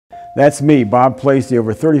That's me, Bob Placie,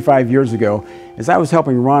 over 35 years ago, as I was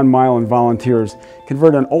helping Ron Mile and volunteers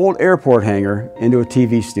convert an old airport hangar into a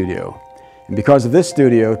TV studio. And because of this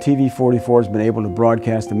studio, TV44 has been able to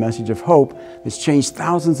broadcast a message of hope that's changed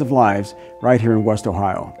thousands of lives right here in West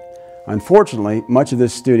Ohio. Unfortunately, much of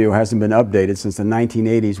this studio hasn't been updated since the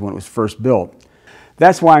 1980s when it was first built.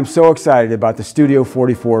 That's why I'm so excited about the Studio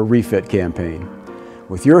 44 Refit campaign.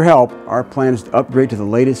 With your help, our plan is to upgrade to the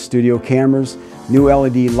latest studio cameras, new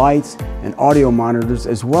LED lights, and audio monitors,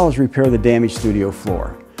 as well as repair the damaged studio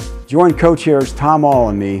floor. Join co-chairs Tom All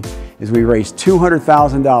and me as we raise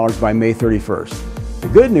 $200,000 by May 31st. The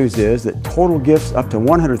good news is that total gifts up to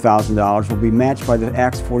 $100,000 will be matched by the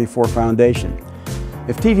Acts 44 Foundation.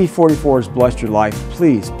 If TV44 has blessed your life,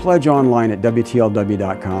 please pledge online at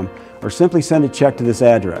WTLW.com or simply send a check to this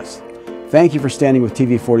address. Thank you for standing with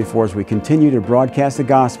TV44 as we continue to broadcast the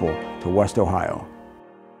gospel to West Ohio.